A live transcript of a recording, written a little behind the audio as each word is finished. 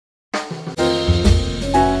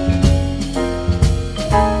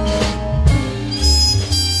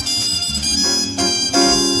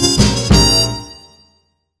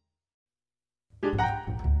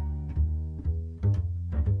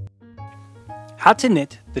How to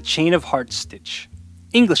knit the chain of hearts stitch,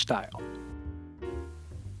 English style.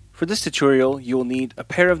 For this tutorial, you will need a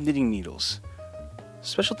pair of knitting needles.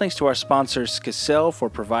 Special thanks to our sponsor Skissel for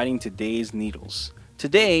providing today's needles.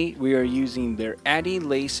 Today, we are using their Addy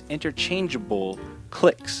Lace interchangeable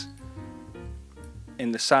clicks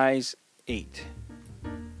in the size 8.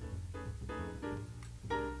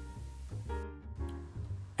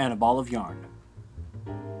 And a ball of yarn.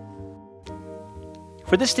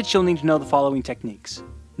 For this stitch, you'll need to know the following techniques: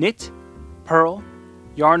 knit, purl,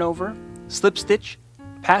 yarn over, slip stitch,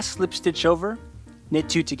 pass slip stitch over, knit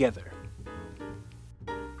 2 together.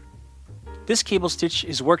 This cable stitch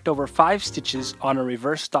is worked over 5 stitches on a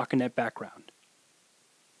reverse stockinette background.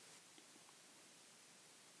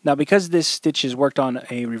 Now, because this stitch is worked on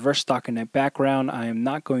a reverse stockinette background, I am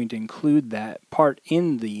not going to include that part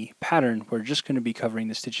in the pattern. We're just going to be covering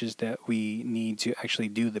the stitches that we need to actually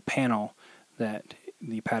do the panel that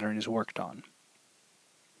the pattern is worked on.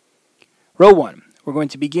 Row 1, we're going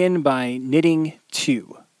to begin by knitting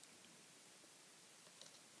 2.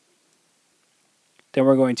 Then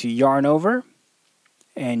we're going to yarn over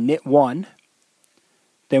and knit 1.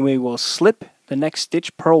 Then we will slip the next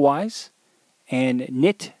stitch purlwise and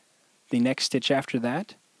knit the next stitch after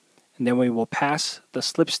that, and then we will pass the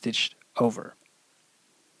slip stitch over.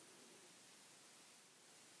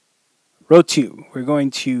 Row 2, we're going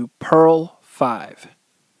to purl 5.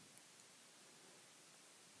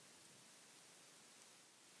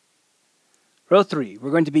 Row 3,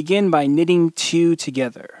 we're going to begin by knitting 2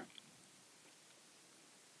 together.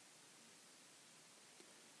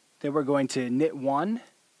 Then we're going to knit 1,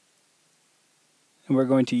 and we're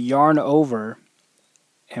going to yarn over,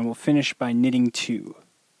 and we'll finish by knitting 2.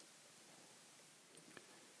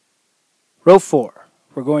 Row 4,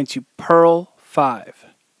 we're going to purl 5.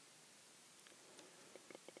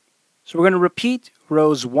 So we're going to repeat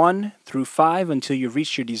rows 1 through 5 until you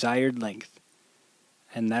reach your desired length.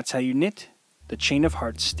 And that's how you knit the chain of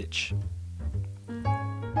hearts stitch.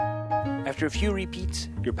 After a few repeats,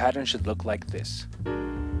 your pattern should look like this.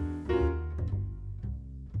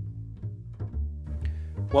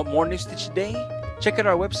 Want more New Stitch a Day? Check out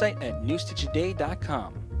our website at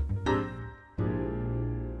newstitchaday.com.